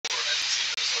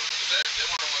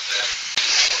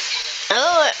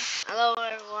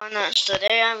Honest,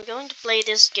 today I'm going to play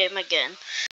this game again.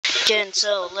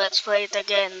 So let's play it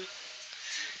again.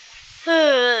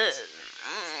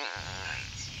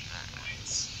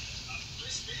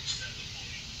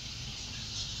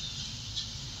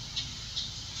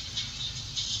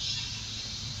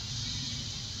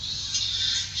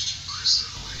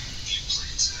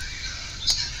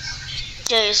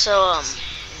 Okay,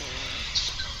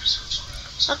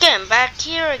 okay, I'm back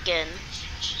here again.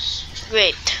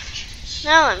 Great.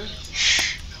 Now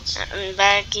I'm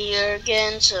back here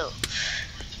again. So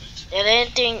did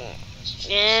anything?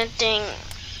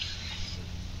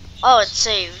 Oh, it's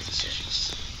saved.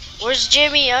 Where's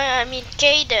Jimmy? I mean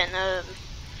Caden.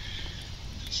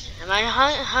 Am I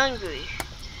hungry?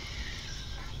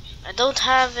 I don't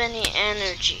have any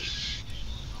energy.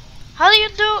 How do you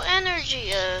do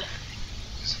energy?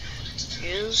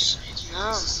 Use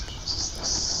no.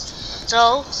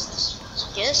 So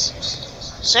yes,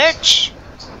 search.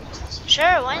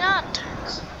 Sure, why not?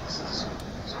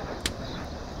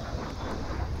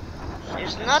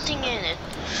 There's nothing in it.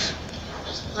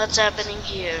 What's happening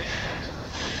here?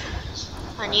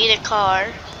 I need a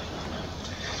car.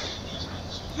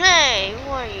 Hey,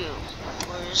 who are you?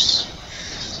 Where's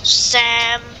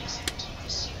Sam?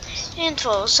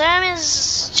 Info. Sam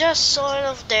is just sort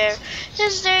of there.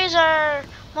 His days are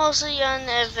mostly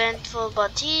uneventful,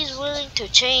 but he's willing to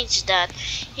change that.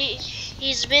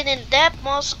 He's been in debt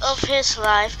most of his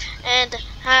life and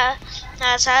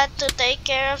has had to take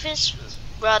care of his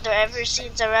brother ever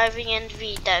since arriving in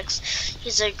Vitex.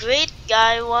 He's a great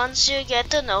guy once you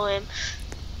get to know him.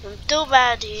 Too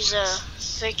bad he's a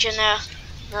fictional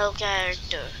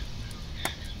character.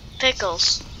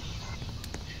 Pickles.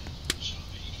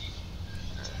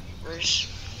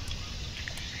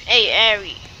 Hey,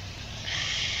 Ari.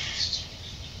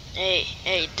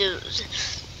 Hey, dude.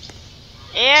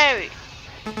 Hey, Ari.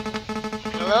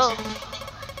 Hello.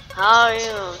 How are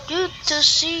you? Good to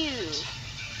see you.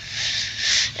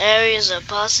 Ari is a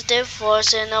positive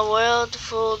force in a world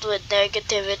filled with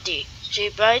negativity. She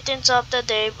brightens up the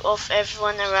day of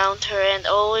everyone around her and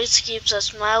always keeps a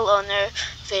smile on her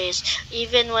face,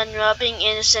 even when robbing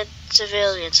innocent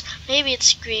civilians. Maybe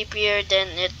it's creepier than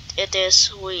it is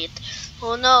sweet.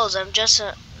 Who knows? I'm just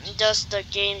the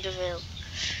game developer.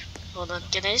 Hold on,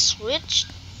 can I switch?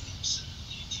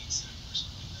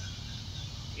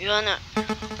 You wanna?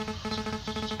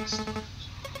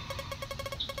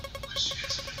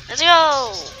 Let's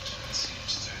go!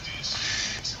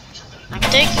 I'm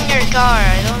taking your car.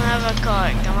 I don't have a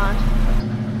car. Come on.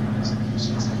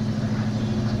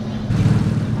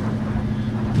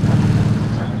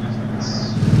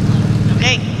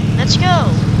 Okay, let's go.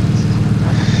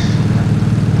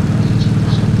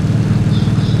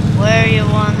 Where you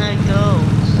wanna go?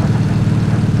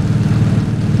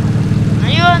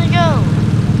 Where you wanna go?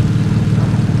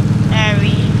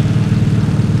 Harry?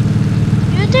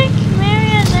 You think Mary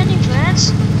has any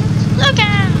friends? Look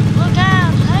out! Look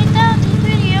out! Hide out in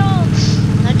video!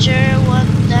 Not sure what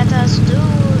that has to do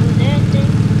with anything.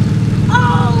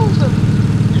 Oh!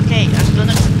 Okay, I'm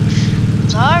gonna...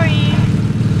 Sorry!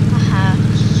 Haha.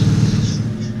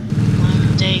 Want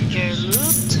to take your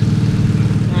loot?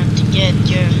 Want to get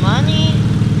your money?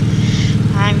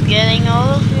 I'm getting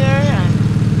all of your...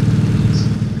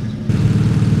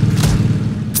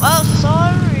 Well,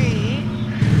 sorry.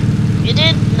 You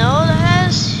didn't know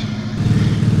that?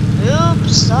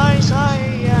 Oops, sorry.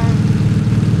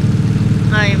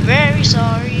 I'm very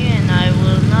sorry and I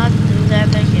will not do that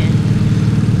again.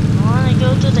 I wanna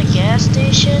go to the gas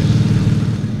station.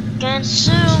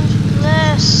 Consume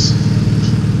less.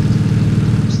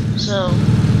 So, I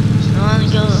wanna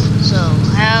go. So,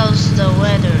 how's the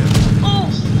weather? Oh!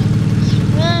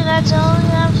 Really, that's all you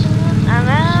have to do? I'm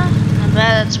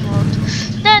bad at sport.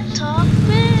 That talk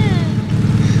big.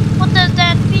 What does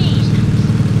that mean?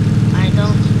 I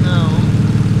don't know.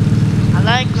 I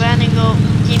like running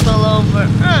people over.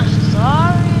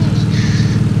 Sorry.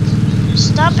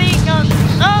 Stop being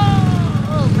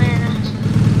oh man.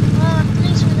 Well, at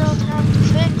least we don't have to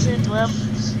fix it. Well,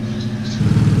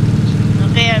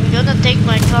 okay, I'm gonna take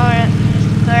my car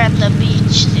at the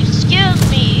beach. Excuse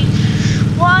me.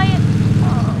 Why?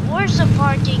 Where's the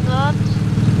parking lot?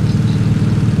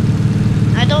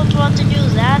 I don't want to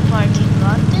use that parking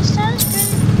lot. This sounds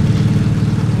pretty.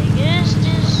 I guess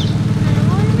this.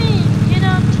 What do you mean? You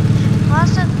don't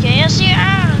want that? Can you see?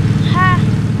 Ha!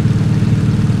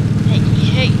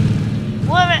 Hey,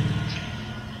 what?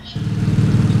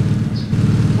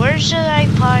 Where should I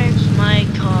park my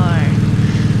car?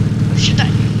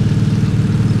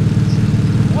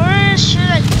 Where should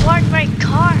I park my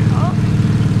car? Oh,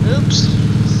 oops.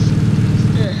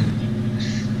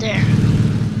 There.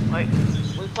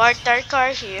 parked our car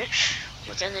here.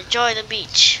 We can enjoy the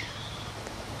beach.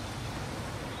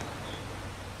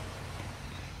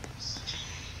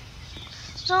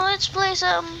 So let's play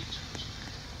some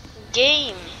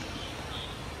game.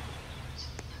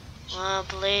 Wanna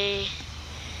play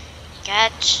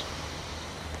catch?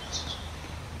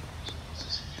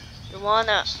 You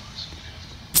wanna?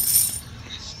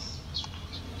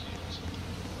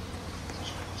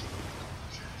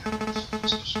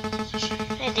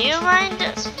 Hey, do you mind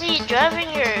me driving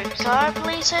your car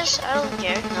places? I don't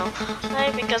care, no.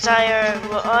 Why? Because I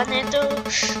run into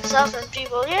stuff and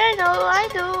people. Yeah, no, I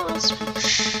do.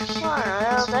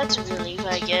 Well, that's a relief,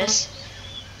 I guess.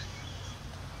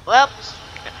 Well,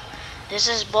 this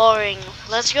is boring.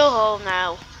 Let's go home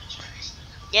now.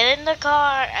 Get in the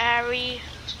car, Ari.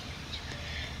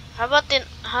 How about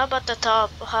the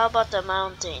top? How about the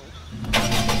mountain?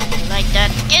 Like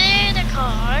that. Get in the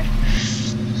car.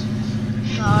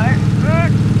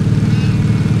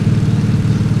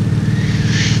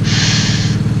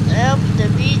 Yep, the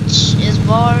beach is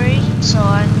boring, so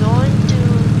I'm going to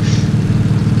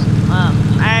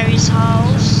Ari's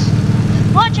house.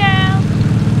 Watch out!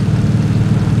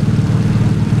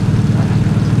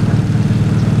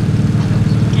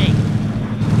 Okay.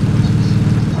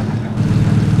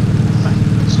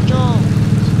 Let's go.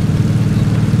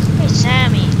 Hey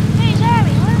Sammy. Hey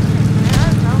Sammy, what is it? I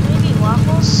don't know, maybe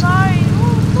waffles? Sorry.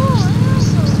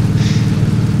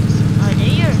 Are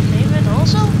they your favorite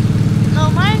also? No,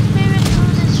 my favorite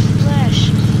food is flesh.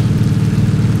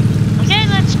 Okay,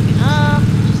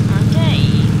 okay.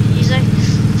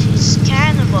 She's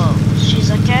cannibal. She's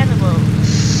a cannibal.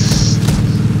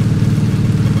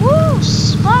 Woo,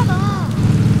 spot on.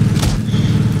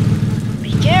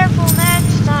 Be careful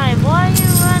next time. Why are you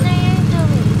running into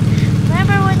me?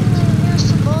 Remember when you used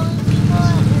to bully people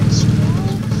in school?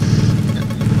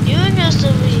 You used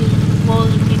to be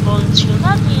bullying people in school,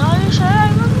 not me. Are you sure? I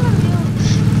remember you.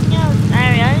 Yeah,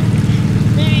 I'm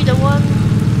maybe the one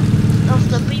of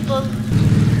the people.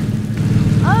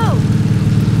 Oh!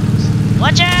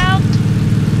 Watch out!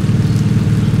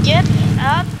 Get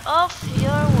out of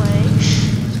your way.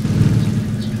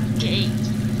 Okay.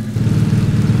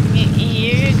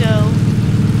 Here you go.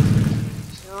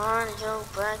 You wanna go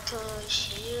back over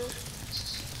here?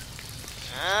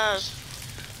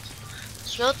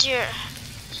 Let's go to your...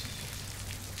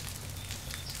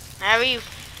 Harry,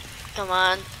 come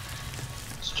on.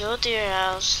 Let's go to your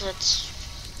house.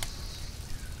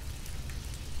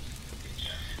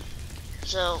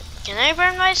 So, can I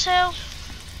burn myself?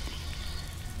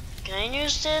 Can I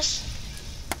use this?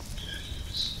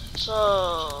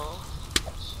 So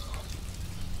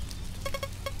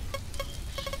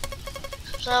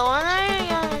when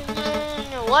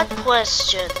what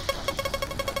question?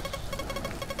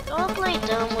 Don't play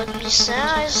dumb with me,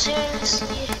 Sam. I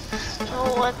seriously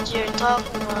know what you're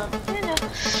talking about. You know,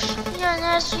 you're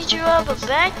ask you to rob a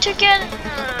bank together?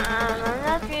 I'm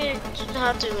not really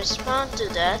how to respond to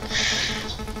that.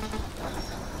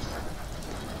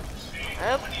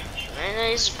 Yep,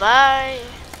 anyways, bye.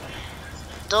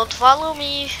 Don't follow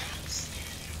me.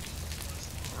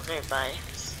 Okay, bye.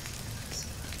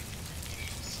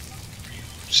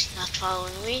 She's not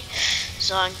following me,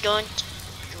 so I'm going to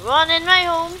run in my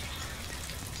home.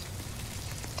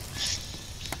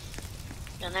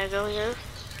 Can I go here?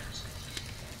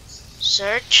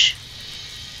 Search.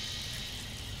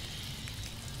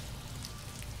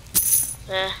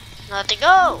 Not to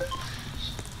go.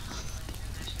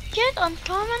 Get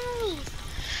uncommon.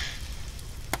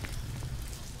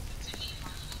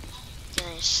 Can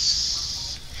I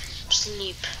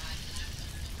sleep?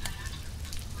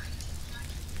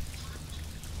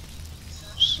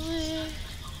 Sleep.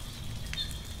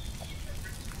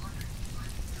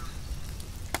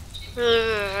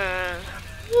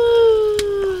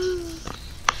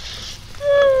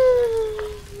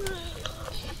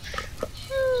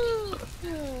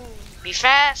 Be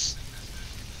fast.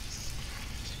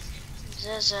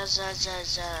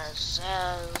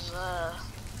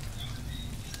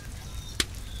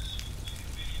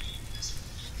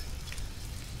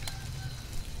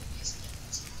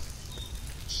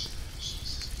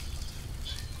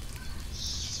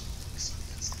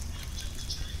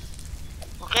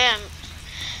 Okay,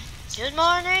 good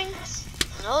morning.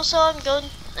 And also I'm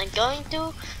going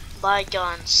to buy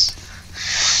guns.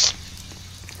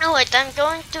 Oh wait, I'm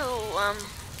going to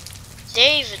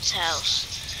David's house.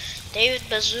 David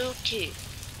Bazooki.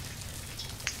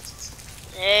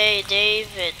 Hey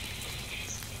David.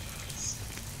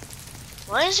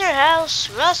 Why is your house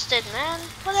rusted, man?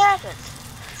 What happened?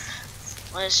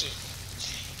 What is it?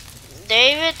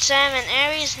 David, Sam, and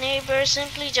Aries' neighbor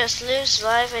simply just lives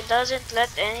life and doesn't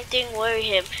let anything worry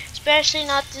him, especially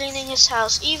not cleaning his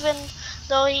house. Even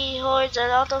though he hoards a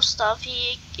lot of stuff,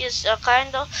 he is a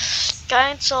kind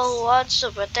soul who wants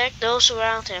to protect those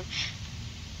around him.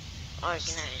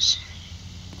 Organize.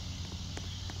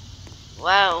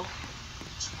 Wow.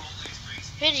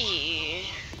 Pretty.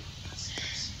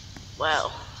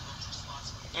 Wow.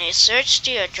 I searched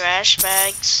your trash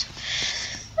bags.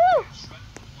 Woo.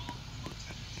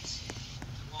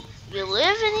 You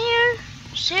live in here?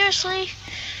 Seriously?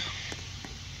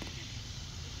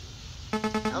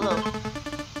 Hello.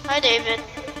 Hi, David.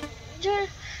 You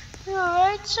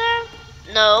alright, sir?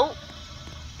 No.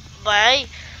 Bye.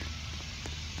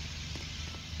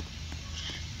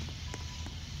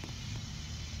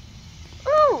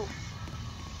 Ooh.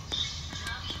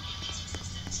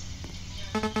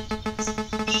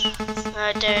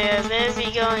 Right there, where are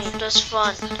we going? It was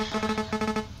fun.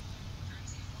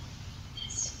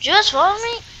 Just follow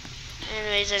me?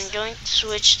 Anyways, I'm going to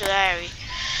switch to Harry.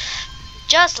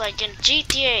 Just like in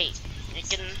GTA.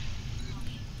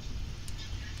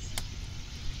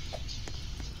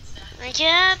 I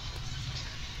can't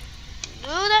do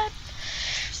that.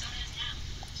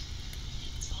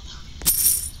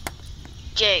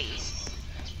 J.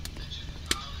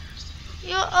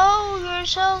 You owe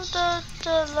yourself the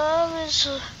love is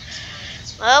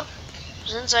well.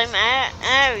 Since I'm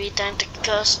Ari, time to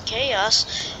cause chaos.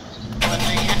 But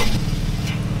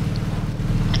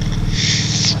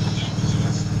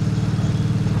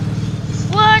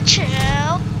watch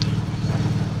out!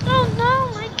 Oh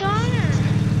no, my car!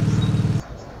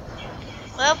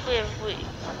 Well, if we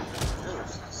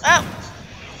oh,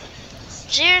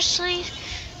 seriously,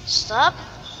 stop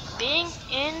being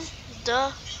in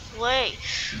the way.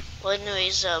 Well,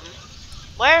 anyways,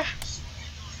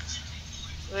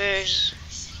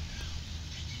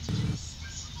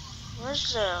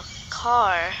 where's the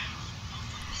car?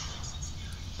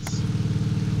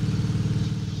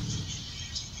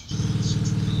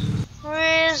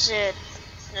 Where is it?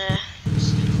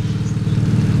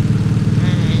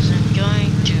 Anyways, I'm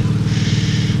going to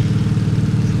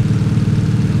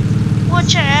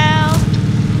watch out.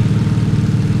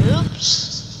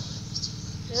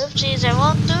 Oopsies, I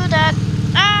won't do that.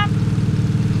 Ah!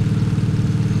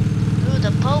 Ooh,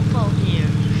 the popo here.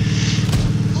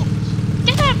 Ooh,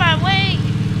 get out of my way!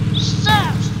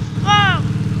 Stop! Oh!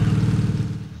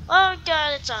 Oh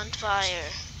god, it's on fire.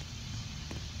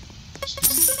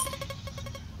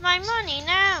 My money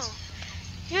now!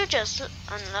 You just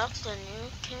unlocked a new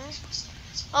can.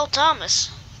 Oh, Thomas.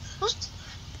 Who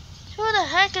the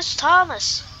heck is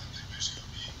Thomas?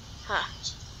 Huh.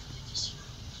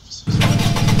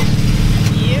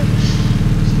 Here,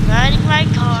 riding my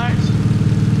car.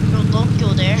 No, don't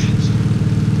go there.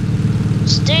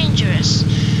 It's dangerous.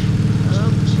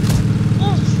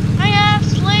 Oh, I have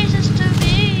places to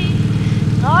be.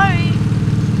 Sorry.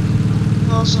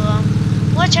 Also,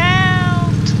 watch out!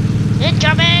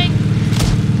 Incoming!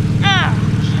 Ah!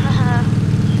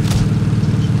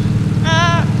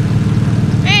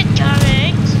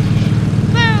 Incoming!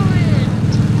 Move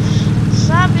it!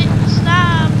 Stop it!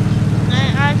 Stop!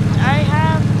 I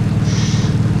have...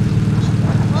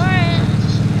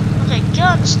 Okay,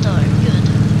 gun store. Good.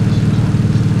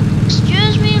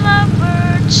 Excuse me,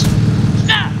 lovebirds.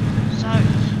 Ah! Sorry.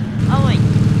 Oh wait.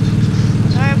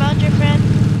 Sorry about your friend.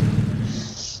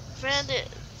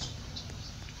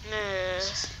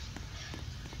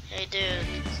 Hey dude.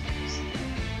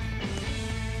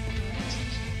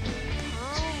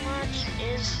 How much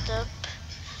is the...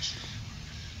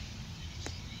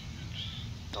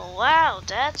 Oh wow,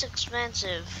 that's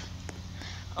expensive.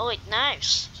 Oh wait,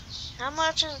 knives. How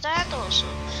much is that also?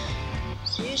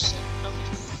 Seriously?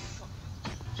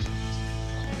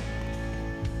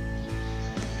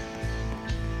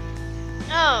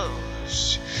 Oh,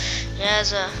 he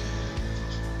has a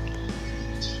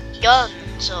gun,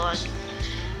 so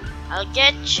I'll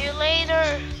get you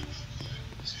later.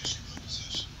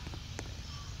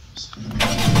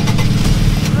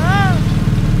 Oh.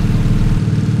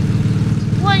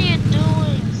 What are you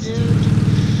doing, dude?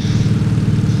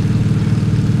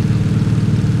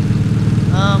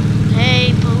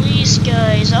 Hey, police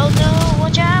guys. Oh no,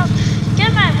 watch out.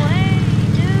 Get my way,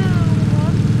 dude.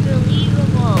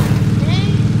 Unbelievable.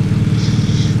 Hey.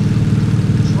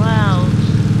 Wow.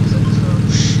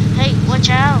 Hey, watch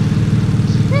out.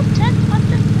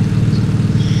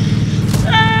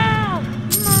 Ah,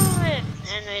 move it.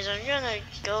 Anyways, I'm gonna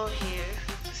go here.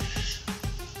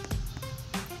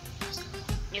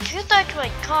 If you touch my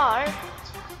car...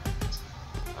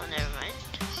 Oh, never mind.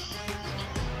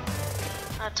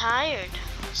 I'm tired.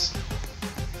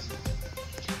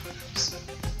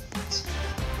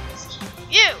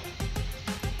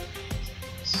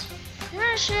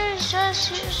 she's just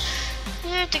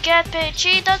here to get paid.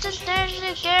 She doesn't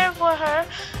actually care for her,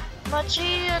 but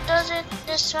she doesn't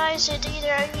despise it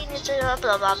either. I mean, it's a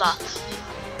blah blah blah.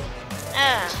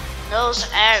 Knows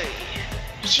Ari.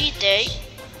 She did.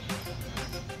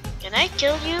 Can I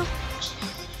kill you?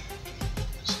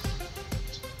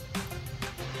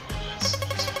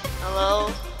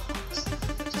 Hello?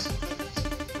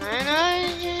 I know,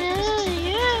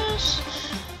 yes.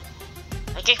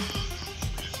 Okay.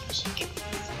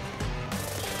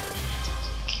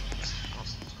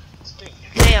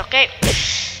 Okay.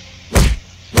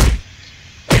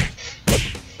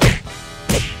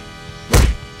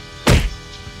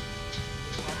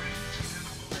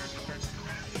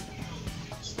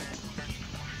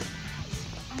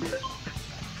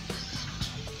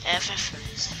 FF.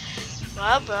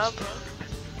 Rob.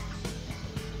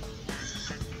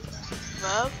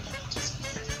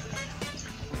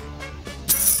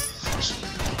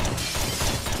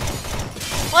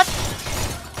 What?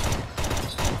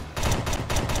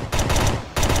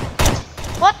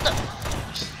 What the?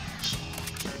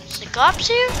 Is the cops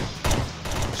here?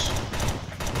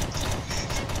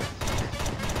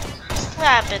 What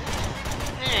happened?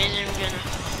 Anyways, I'm gonna.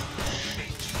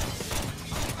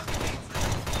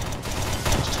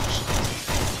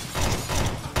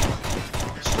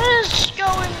 What is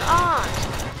going on?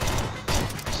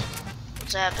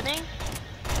 What's happening?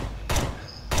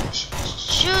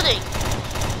 Shooting.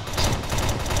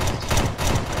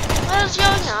 What is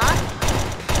going on?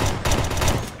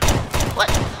 What?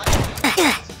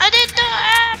 I did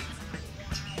that!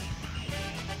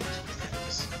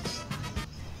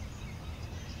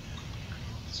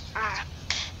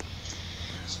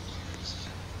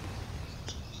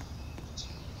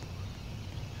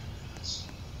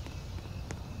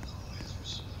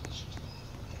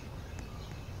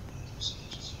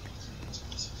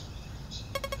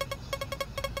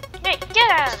 Hey,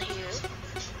 get out of here!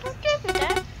 Don't give me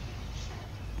that!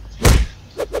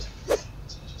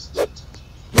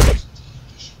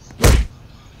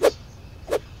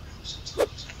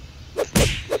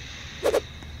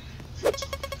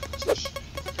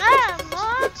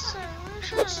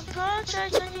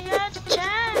 Project when you had the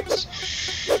chance.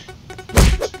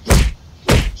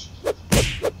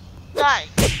 Die.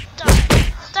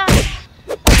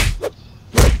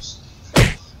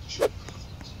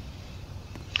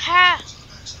 Ha!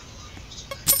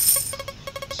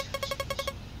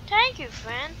 Thank you,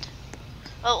 friend.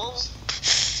 Oh.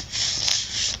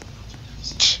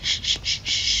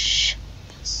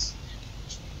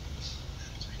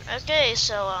 Okay,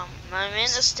 so I'm in a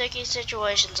sticky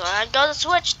situation, so I'm gonna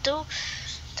switch to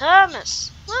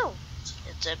Thomas. Woo!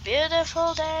 It's a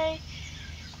beautiful day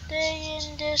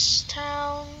in this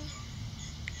town.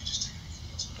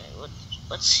 Okay,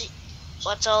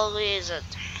 what's always it?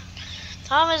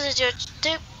 Thomas is your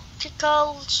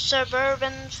typical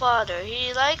suburban father.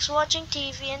 He likes watching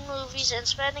TV and movies and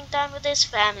spending time with his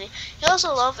family. He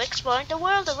also loves exploring the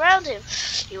world around him.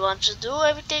 He wants to do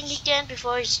everything he can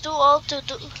before he's too old to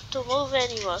move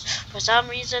anymore. For some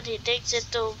reason, he thinks it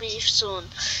will be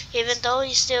soon. Even though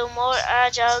he's still more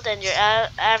agile than your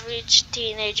average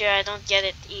teenager, I don't get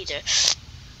it either.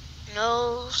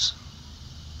 Knows.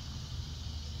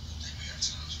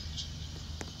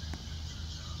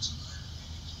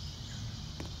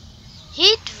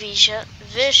 Heat vision.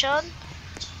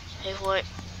 Hey, wait.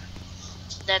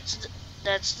 That's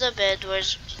the bed.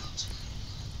 Where's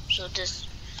so this?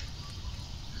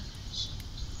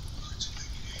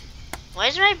 Why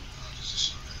is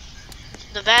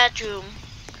the bathroom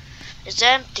is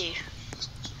empty?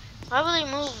 Probably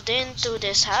moved into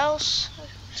this house.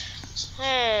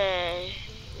 Hey,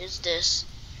 is this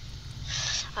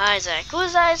Isaac?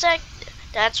 Who's Isaac?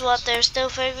 That's what they're still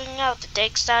figuring out. It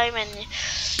takes time and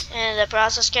the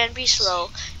process can be slow.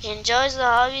 He enjoys the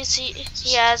hobbies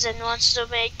he has and wants to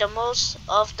make the most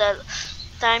of the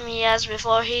time he has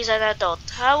before he's an adult.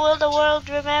 How will the world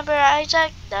remember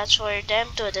Isaac? That's for them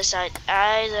to decide.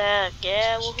 Isaac,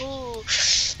 yeah, woohoo.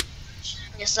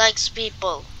 Just likes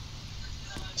people.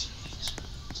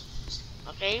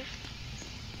 Okay.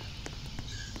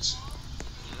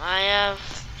 I have...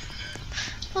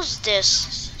 Who's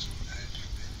this?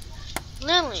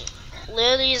 Lily.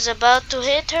 Lily is about to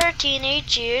hit her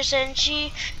teenage years and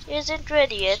she isn't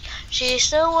ready yet. She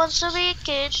still wants to be a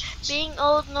kid. Being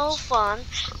old no fun.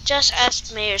 Just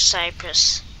ask Mayor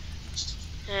Cypress.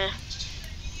 Okay.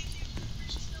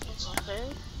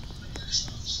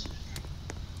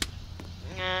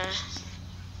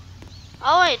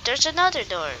 Oh wait, there's another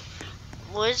door.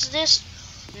 What is this?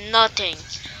 Nothing.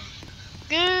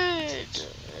 Good.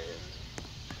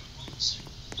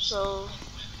 So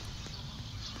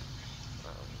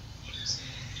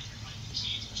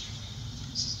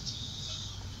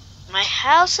My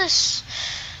house is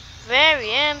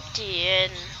very empty,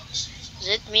 and is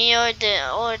it me or the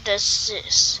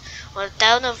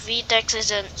town of Vitex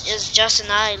is just an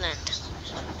island?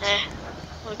 Eh,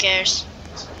 who cares?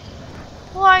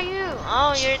 Who are you?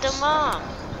 Oh, you're the mom.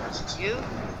 You?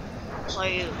 Who are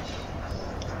you?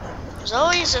 There's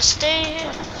always a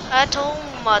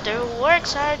stay-at-home mother who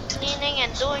works hard cleaning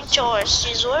and doing chores.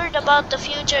 She's worried about the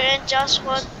future and just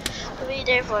wants to be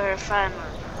there for her family.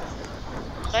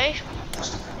 Okay?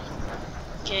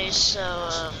 Okay,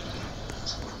 so,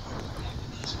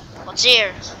 what's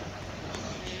here?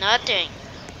 Nothing.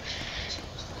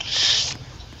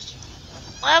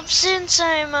 Well, since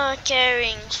I'm a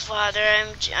caring father,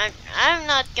 I'm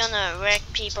not gonna wreck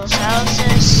people's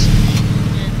houses.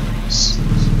 Anyways.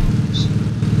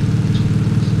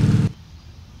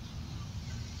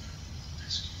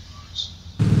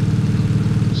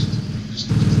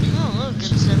 Oh, look,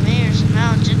 it's the mayor's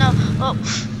mountain. Oh,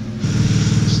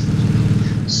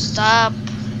 stop.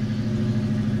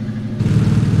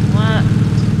 What?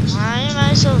 Why am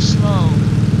I so slow?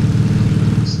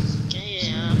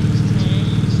 Okay, okay.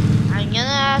 I'm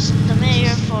gonna ask the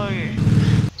mayor for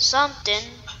something.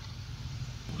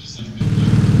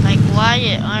 Like,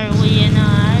 why are we in an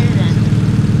island?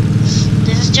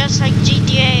 This is just like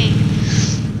GTA.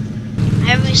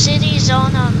 Every city is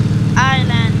on an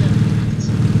island.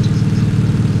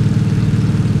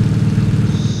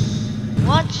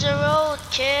 Watch the road,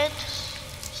 kid.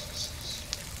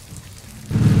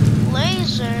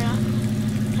 Laser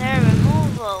hair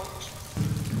removal.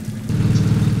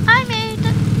 I made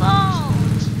the phone.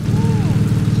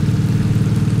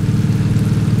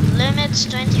 Limit's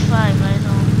 25. I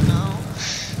don't know.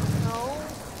 No.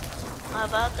 How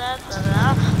about that?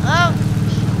 Oh!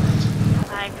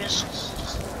 I just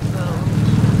go.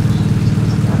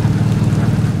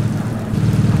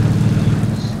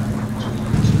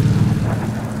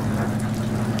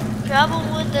 Trouble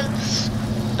with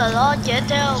the law, get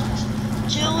help.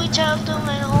 To reach out to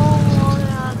my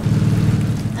homeowner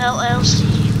LLC.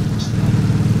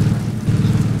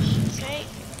 Okay.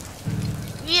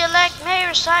 Re-elect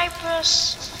Mayor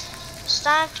Cypress. It's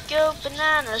time to go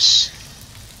bananas.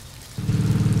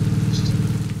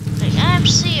 The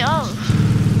MC, oh.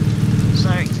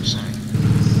 Sorry.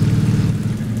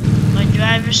 My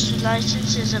driver's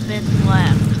license is a bit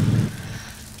black.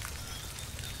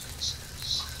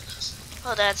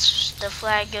 Oh, that's the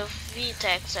flag of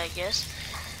Vitex, I guess.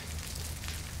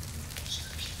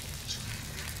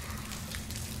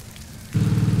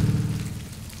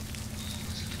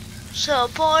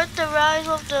 Support the rise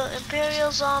of the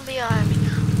Imperial Zombie Army,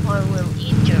 or we'll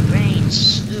eat your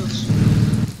brains. Oof.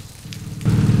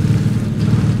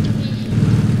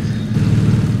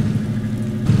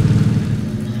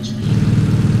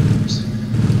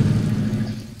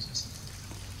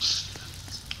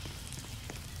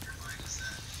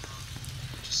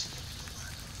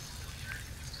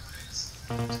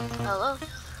 Hello?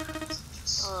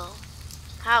 Hello.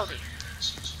 Howdy.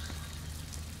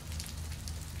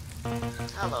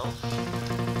 Hello.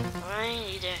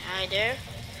 Alright, hi there.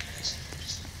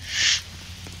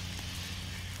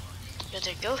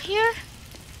 Better go here?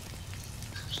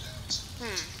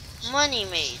 Money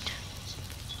made.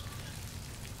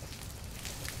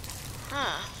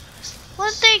 Huh.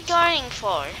 What are they guarding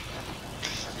for?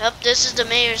 Yep, this is the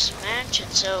mayor's mansion,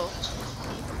 so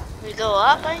we go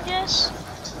up, I guess?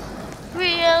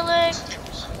 Re-elect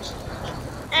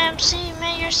MC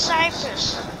Mayor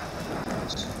Cypress.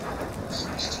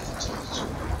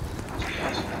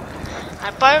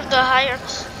 I'm part of the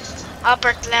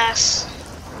upper class.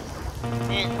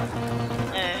 And,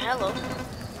 hello.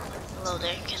 Hello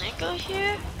there. Can I go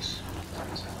here?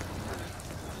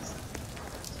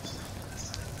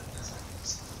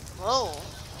 Whoa.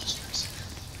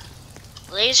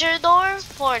 Laser door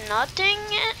for nothing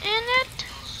in it?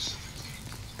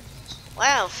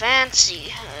 Wow,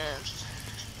 fancy.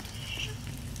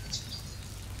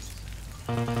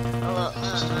 Hello,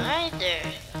 right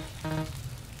there.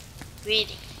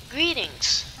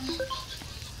 Greetings.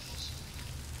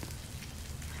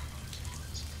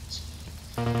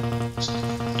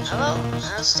 Hello,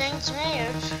 how's things,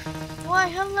 Mayor? Why,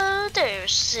 hello there,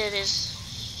 citizens.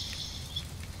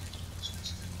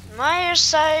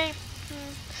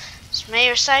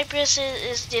 Mayor Cypress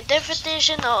is the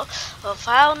definition of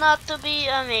how not to be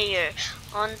a mayor.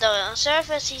 On the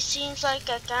surface, he seems like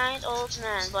a kind old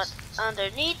man, but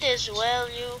underneath is, well,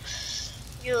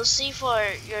 you'll see for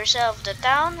yourself. The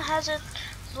town hasn't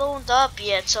blown up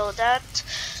yet, so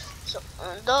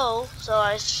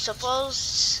I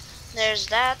suppose there's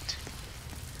that.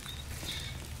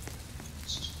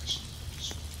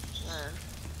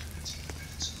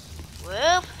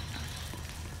 Well,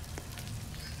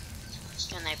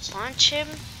 can I punch him?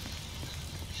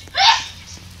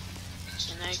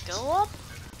 Can I go up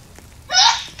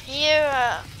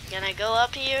here? Can I go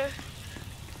up here?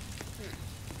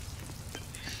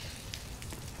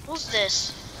 Who's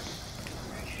this?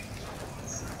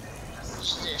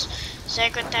 Who's this?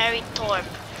 Secretary Torp.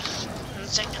 And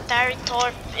Secretary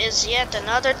Torp is yet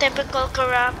another typical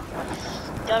corrupt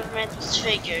government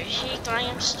figure. He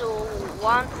claims to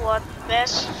want what's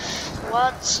best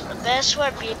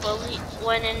for people,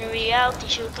 when in reality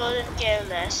he couldn't care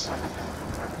less.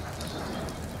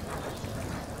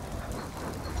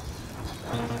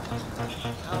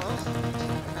 Oh,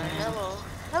 hello.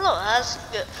 Hello, how's it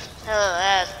go? Hello,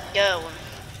 how's it going?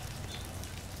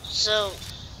 So,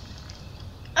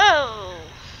 oh,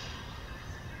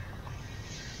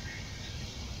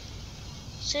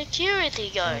 security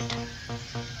guard.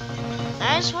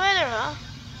 Nice weather, huh?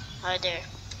 Hi there.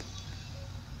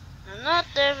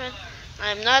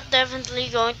 I'm not definitely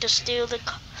going to steal the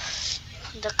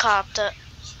copter.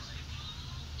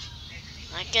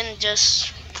 I can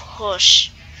just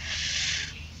push.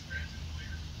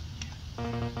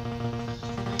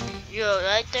 You're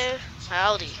right there.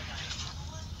 Howdy.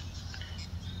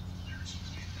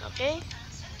 Okay.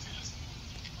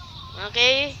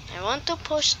 Okay, I want to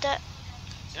push that.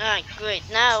 Ah, great.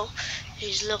 Now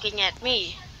he's looking at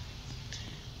me.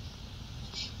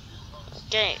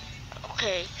 Okay.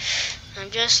 Okay. I'm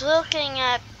just looking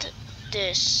at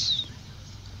this.